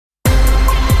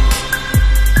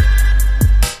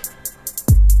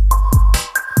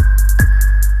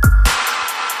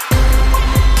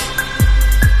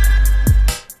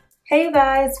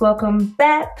guys, welcome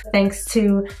back. Thanks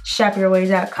to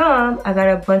shopyourway.com, I got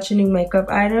a bunch of new makeup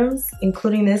items,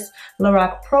 including this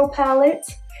Lorac Pro palette.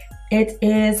 It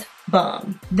is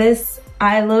bomb. This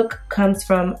eye look comes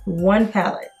from one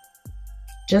palette,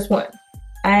 just one.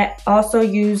 I also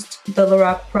used the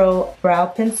Lorac Pro brow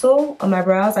pencil on my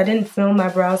brows. I didn't film my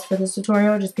brows for this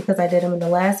tutorial just because I did them in the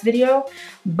last video,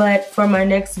 but for my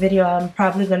next video, I'm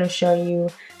probably gonna show you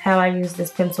how I use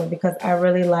this pencil because I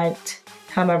really liked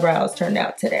how my brows turned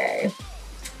out today.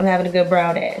 I'm having a good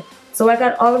brow day. So I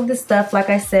got all of this stuff, like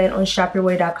I said, on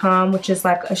shopyourway.com, which is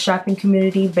like a shopping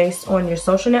community based on your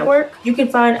social network. You can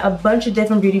find a bunch of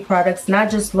different beauty products,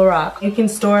 not just Lorac. You can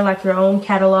store like your own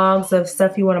catalogs of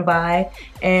stuff you want to buy,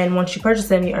 and once you purchase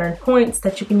them, you earn points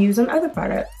that you can use on other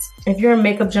products. If you're a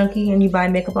makeup junkie and you buy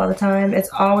makeup all the time, it's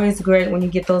always great when you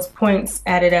get those points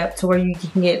added up to where you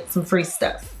can get some free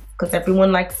stuff, because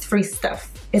everyone likes free stuff.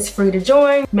 It's free to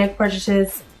join, make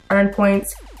purchases, earn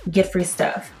points, get free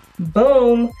stuff.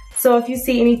 Boom! So if you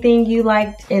see anything you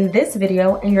liked in this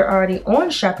video and you're already on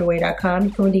shopyourway.com,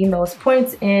 you can redeem those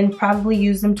points and probably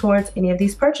use them towards any of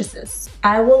these purchases.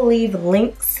 I will leave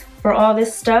links for all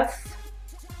this stuff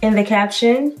in the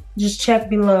caption. Just check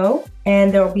below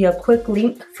and there will be a quick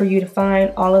link for you to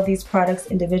find all of these products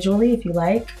individually if you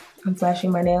like. I'm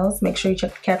flashing my nails. Make sure you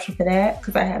check the caption for that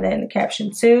because I have that in the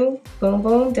caption too. Boom,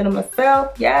 boom, did it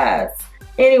myself, yes.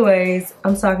 Anyways,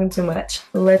 I'm talking too much.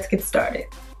 Let's get started.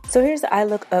 So here's the eye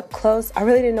look up close. I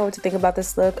really didn't know what to think about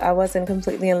this look. I wasn't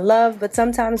completely in love, but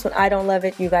sometimes when I don't love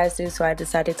it, you guys do, so I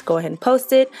decided to go ahead and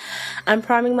post it. I'm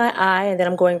priming my eye, and then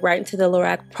I'm going right into the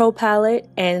Lorac Pro palette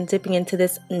and dipping into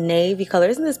this navy color.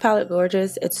 Isn't this palette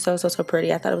gorgeous? It's so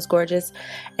pretty. I thought it was gorgeous.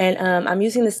 And I'm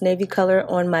using this navy color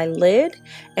on my lid,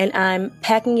 and I'm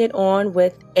packing it on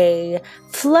with a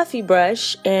fluffy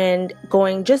brush and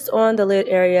going just on the lid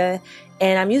area.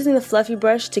 And I'm using the fluffy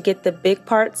brush to get the big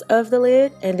parts of the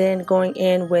lid and then going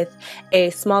in with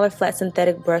a smaller flat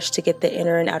synthetic brush to get the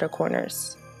inner and outer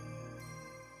corners.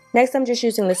 Next, I'm just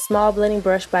using the small blending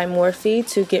brush by Morphe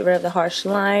to get rid of the harsh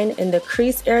line in the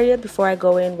crease area before I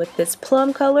go in with this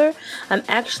plum color. I'm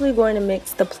actually going to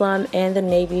mix the plum and the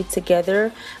navy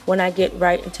together when I get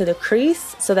right into the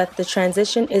crease so that the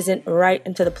transition isn't right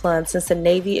into the plum since the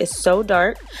navy is so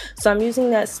dark. So I'm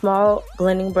using that small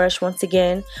blending brush once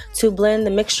again to blend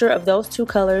the mixture of those two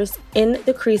colors in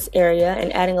the crease area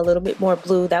and adding a little bit more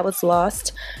blue that was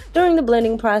lost during the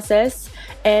blending process.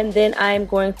 And then I'm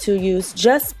going to use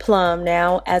just plum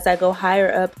now as I go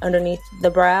higher up underneath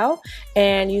the brow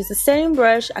and use the same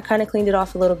brush. I kind of cleaned it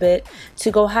off a little bit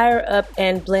to go higher up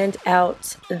and blend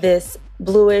out this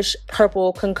bluish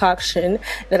purple concoction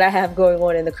that I have going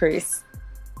on in the crease.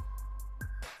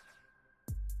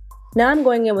 Now I'm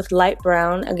going in with light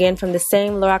brown, again from the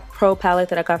same Lorac Pro palette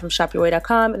that I got from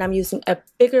shopyourway.com, and I'm using a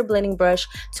bigger blending brush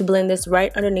to blend this right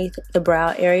underneath the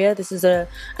brow area. This is a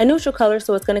neutral color,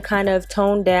 so it's going to kind of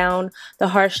tone down the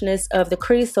harshness of the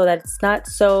crease so that it's not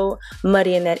so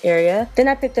muddy in that area. Then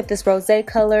I picked up this rosé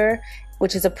color,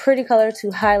 which is a pretty color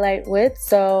to highlight with,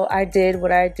 so I did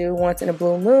what I do once in a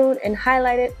blue moon and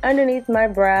highlighted underneath my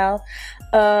brow.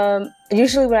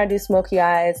 Usually when I do smoky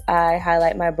eyes, I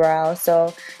highlight my brow,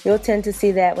 so you'll tend to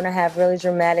see that when I have really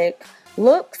dramatic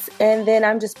looks. And then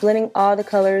I'm just blending all the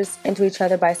colors into each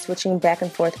other by switching back and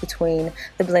forth between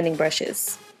the blending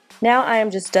brushes. Now I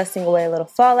am just dusting away a little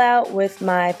fallout with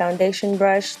my foundation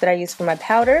brush that I use for my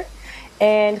powder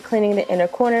and cleaning the inner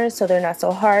corners so they're not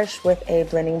so harsh with a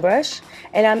blending brush.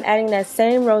 And I'm adding that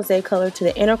same rosé color to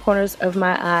the inner corners of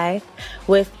my eye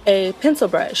with a pencil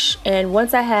brush. And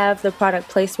once I have the product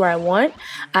placed where I want,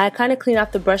 I kind of clean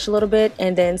off the brush a little bit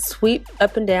and then sweep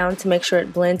up and down to make sure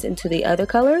it blends into the other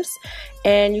colors.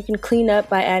 And you can clean up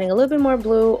by adding a little bit more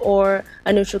blue or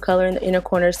a neutral color in the inner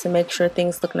corners to make sure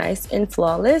things look nice and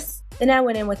flawless. Then I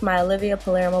went in with my Olivia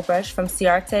Palermo brush from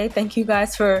Ciarte. Thank you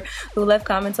guys who left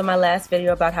comments on my last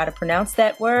video about how to pronounce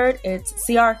that word. It's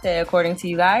Ciarte according to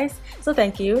you guys, so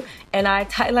thank you. And I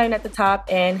tightlined at the top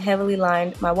and heavily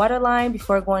lined my waterline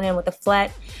before going in with a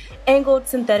flat angled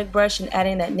synthetic brush and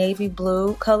adding that navy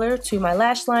blue color to my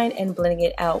lash line and blending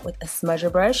it out with a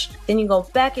smudger brush. Then you go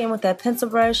back in with that pencil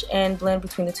brush and blend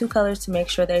between the two colors to make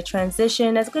sure they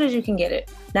transition as good as you can get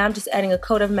it. Now I'm just adding a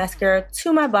coat of mascara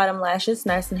to my bottom lashes,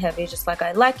 nice and heavy, just like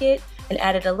I like it, and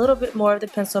added a little bit more of the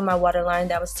pencil in my waterline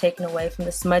that was taken away from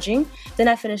the smudging. Then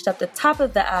I finished up the top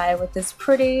of the eye with this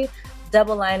pretty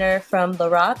double liner from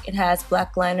Lorac. It has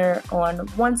black liner on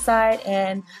one side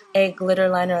and a glitter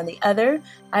liner on the other.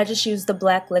 I just used the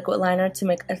black liquid liner to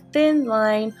make a thin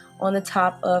line on the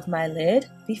top of my lid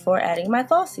before adding my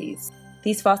falsies.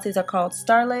 These falsies are called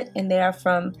Starlit, and they are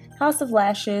from House of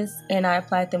Lashes, and I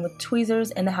applied them with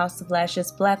tweezers and the House of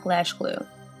Lashes black lash glue.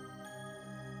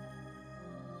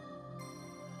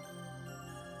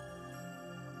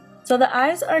 So the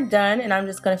eyes are done, and I'm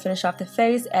just going to finish off the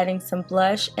face, adding some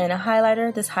blush and a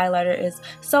highlighter. This highlighter is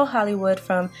So Hollywood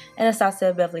from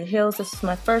Anastasia Beverly Hills. This is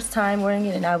my first time wearing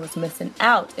it, and I was missing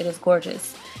out. It is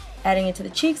gorgeous. Adding it to the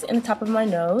cheeks and the top of my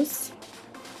nose.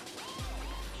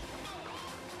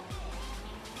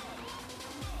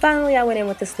 Finally, I went in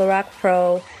with this Lorac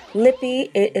Pro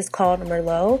Lippy. It is called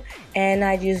Merlot, and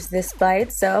I used this by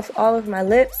itself all over my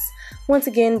lips. Once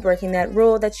again, breaking that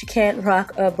rule that you can't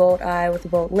rock a bold eye with a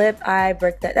bold lip. I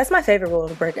break that. That's my favorite rule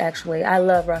to break, actually. I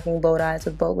love rocking bold eyes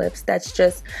with bold lips. That's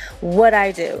just what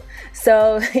I do.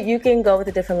 So you can go with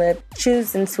a different lip,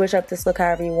 choose and switch up this look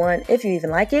however you want, if you even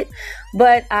like it.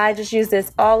 But I just used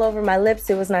this all over my lips.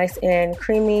 It was nice and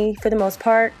creamy for the most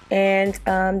part, and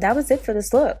that was it for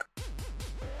this look.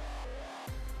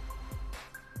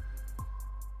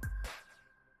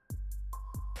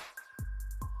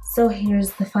 So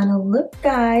here's the final look,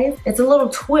 guys. It's a little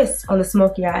twist on the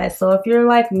smoky eyes. So if you're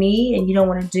like me and you don't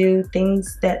want to do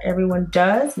things that everyone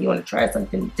does, you want to try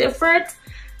something different,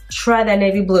 try that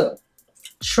navy blue.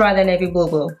 Try that navy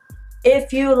blue.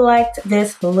 If you liked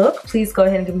this look, please go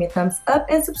ahead and give me a thumbs up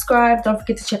and subscribe. Don't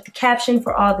forget to check the caption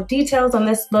for all the details on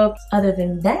this look. Other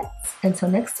than that, until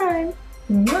next time,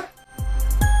 mwah.